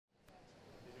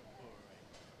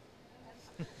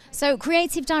So,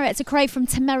 creative director Craig from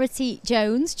Temerity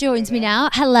Jones joins me now.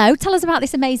 Hello, tell us about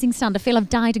this amazing stand. I feel I've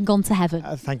died and gone to heaven.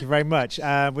 Thank you very much.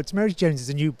 Well, Temerity Jones is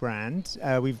a new brand.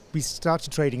 We started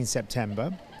trading in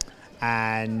September,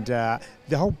 and the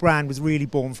whole brand was really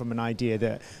born from an idea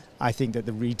that I think that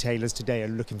the retailers today are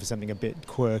looking for something a bit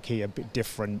quirky, a bit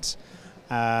different.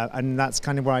 And that's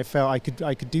kind of where I felt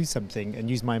I could do something and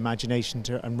use my imagination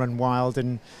and run wild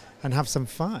and have some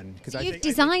fun. Because you've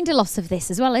designed a lot of this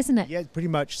as well, isn't it? Yeah, pretty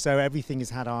much. So everything has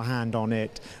had our hand on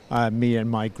it, me and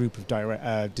my group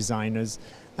of designers.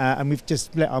 And we've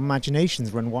just let our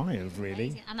imaginations run wild, really.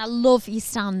 Amazing. And I love your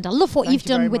stand. I love what you've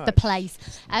done with the place.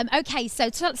 Okay, so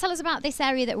tell us about this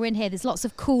area that we're in here. There's lots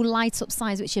of cool light-up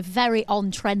signs which are very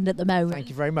on trend at the moment. Thank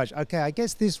you very much. Okay, I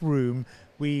guess this room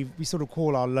we sort of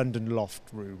call our London loft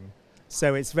room.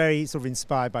 So it's very sort of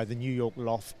inspired by the New York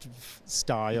loft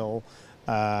style.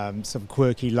 Some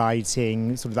quirky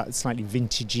lighting, sort of that slightly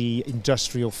vintagey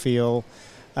industrial feel,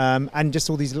 and just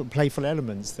all these little playful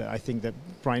elements that I think that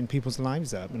brighten people's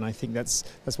lives up, and I think that's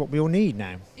what we all need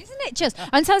now. Isn't it just?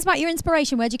 And tell us about your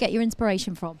inspiration. Where do you get your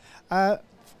inspiration from?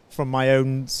 From my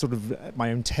own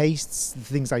my own tastes, the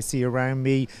things I see around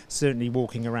me. Certainly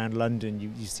walking around London,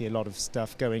 you see a lot of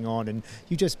stuff going on, and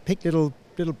you just pick little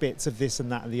bits of this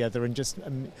and that and the other, and just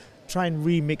try and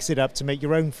remix it up to make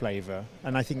your own flavour.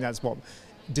 And I think that's what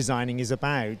designing is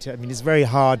about. I mean, it's very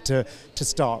hard to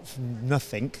start from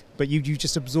nothing, but you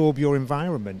just absorb your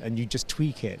environment and you just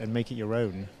tweak it and make it your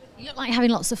own. You look like having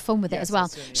lots of fun with it as well.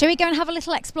 Shall we go and have a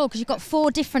little explore? Because you've got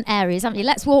 4 different areas, haven't you?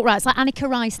 Let's walk right. It's like Annika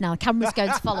Rice now. Camera's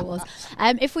going to follow us.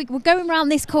 If we're going around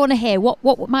this corner here,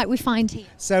 what might we find here?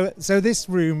 So this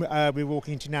room we're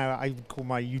walking into now, I would call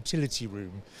my utility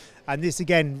room. And this,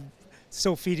 again,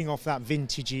 still feeding off that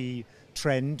vintagey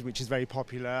trend, which is very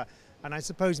popular. And I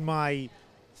suppose my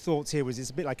thoughts here was it's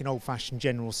a bit like an old-fashioned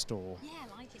general store. Yeah,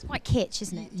 like it's quite kitsch,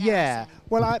 isn't it? Yeah.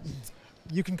 Well,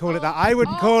 you can call it that. I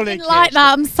wouldn't call it kitsch. Like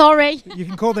that. I'm sorry. You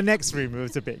can call the next room it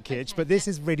was a bit kitsch, but this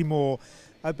is really more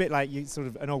a bit like sort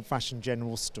of an old-fashioned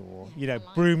general store. You know,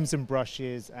 brooms and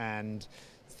brushes and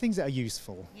things that are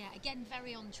useful. Yeah, again,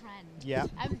 very on trend. Yeah.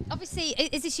 Obviously,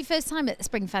 is this your first time at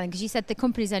Springfelling? Because you said the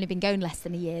company's only been going less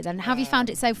than a year. Then, how have you found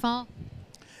it so far?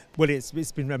 Well, it's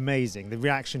been amazing. The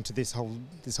reaction to this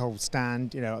whole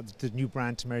stand, you know, the new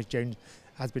brand Temerity Jones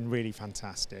has been really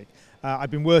fantastic.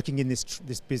 I've been working in this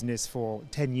business for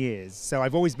 10 years, so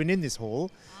I've always been in this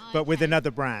hall, but with another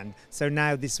brand. So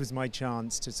now this was my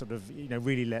chance to sort of, you know,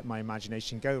 really let my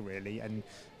imagination go, really, and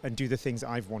do the things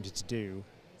I've wanted to do.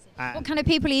 What kind of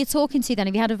people are you talking to then?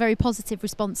 Have you had a very positive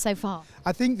response so far?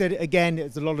 I think that, again,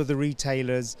 it's a lot of the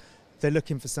retailers, they're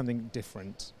looking for something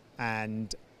different,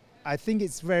 and I think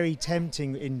it's very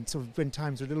tempting in sort of when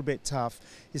times are a little bit tough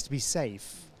is to be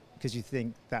safe, because you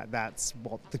think that that's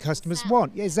what the customers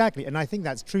want. Yeah, exactly, and I think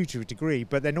that's true to a degree,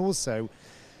 but then also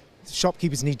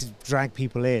shopkeepers need to drag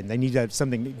people in. They need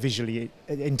something visually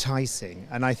enticing,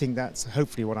 and I think that's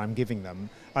hopefully what I'm giving them,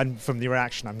 and from the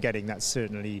reaction I'm getting, that's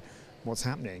certainly what's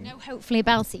happening. No, hopefully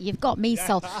about it. You've got me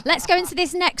sold. Let's go into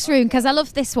this next room, because I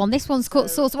love this one. This one's called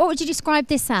Sauce. What would you describe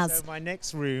this as? So my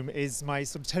next room is my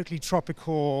sort of totally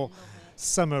tropical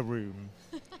summer room.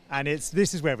 And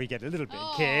this is where we get a little bit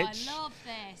kitsch. I love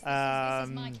this. This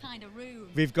is my kind of room.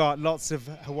 We've got lots of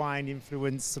Hawaiian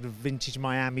influence, sort of vintage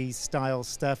Miami style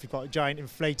stuff. We've got giant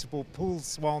inflatable pool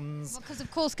swans.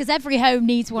 Well, because every home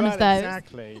needs one of those.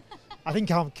 Exactly. I think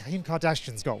Kim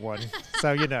Kardashian's got one,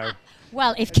 so you know.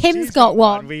 Well, if Kim's got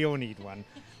one, we all need one.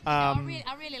 I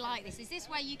really like this. Is this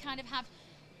where you kind of have,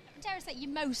 dare I say, your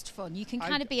most fun? You can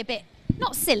kind of be a bit,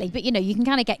 not silly, but you know, you can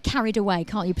kind of get carried away,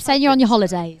 can't you? Say you're on your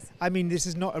holidays. I mean, this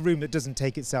is not a room that doesn't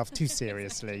take itself too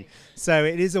seriously. So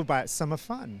it is about summer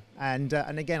fun. And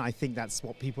again, I think that's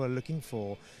what people are looking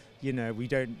for. You know,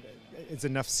 there's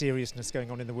enough seriousness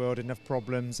going on in the world, enough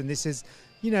problems. And this is,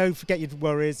 you know, forget your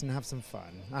worries and have some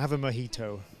fun. I have a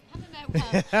mojito.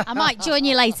 I might join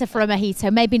you later for a mojito,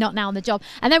 maybe not now on the job.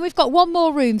 And then we've got one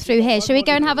more room through here. Shall we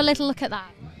go and have a little look at that?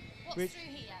 What's through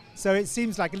here? So it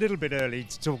seems like a little bit early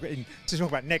to talk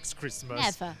about next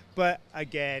Christmas. Never. But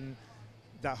again,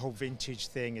 that whole vintage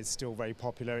thing is still very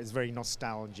popular. It's very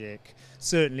nostalgic.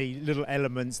 Certainly little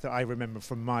elements that I remember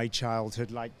from my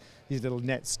childhood, like these little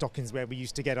net stockings where we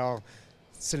used to get our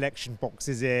selection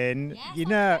boxes in, yes, you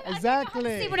know, exactly. I haven't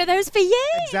exactly. seen one of those for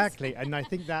years. Exactly, and I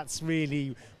think that's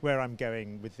really where I'm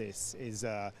going with this, is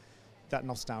that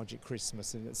nostalgic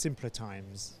Christmas and simpler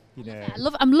times. You know.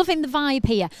 I'm loving the vibe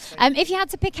here. If you had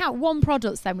to pick out one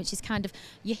product then, which is kind of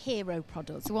your hero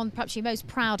product, the one perhaps you're most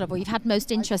proud of or you've had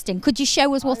most interest in, could you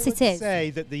show us what it is? I would say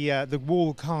that the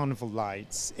wall carnival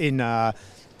lights in our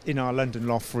London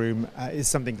loft room is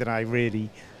something that I really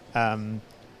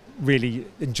really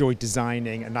enjoyed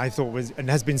designing, and I thought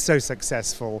has been so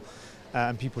successful,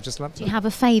 and people just loved it. Do you have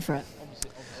a favourite?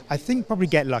 I think probably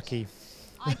Get Lucky.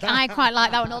 I quite like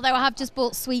that one, although I have just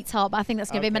bought Sweetheart, but I think that's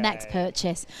going to be my next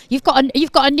purchase. You've got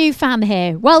a new fan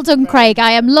here. Well done, Craig.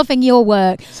 I am loving your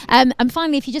work. And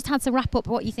finally, if you just had to wrap up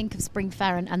what you think of Spring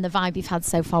Fair and the vibe you've had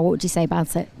so far, what would you say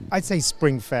about it? I'd say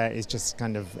Spring Fair is just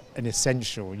kind of an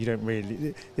essential.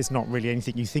 It's not really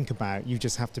anything you think about. You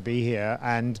just have to be here,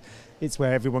 and it's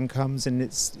where everyone comes, and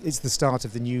it's the start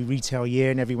of the new retail year,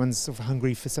 and everyone's sort of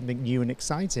hungry for something new and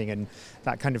exciting, and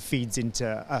that kind of feeds into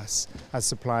us as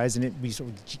suppliers, and we sort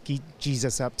of gees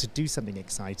us up to do something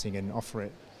exciting and offer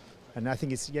it. And I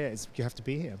think you have to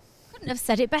be here. Couldn't have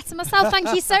said it better myself.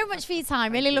 Thank you so much for your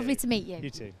time. Really lovely to meet you.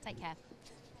 You too. Take care.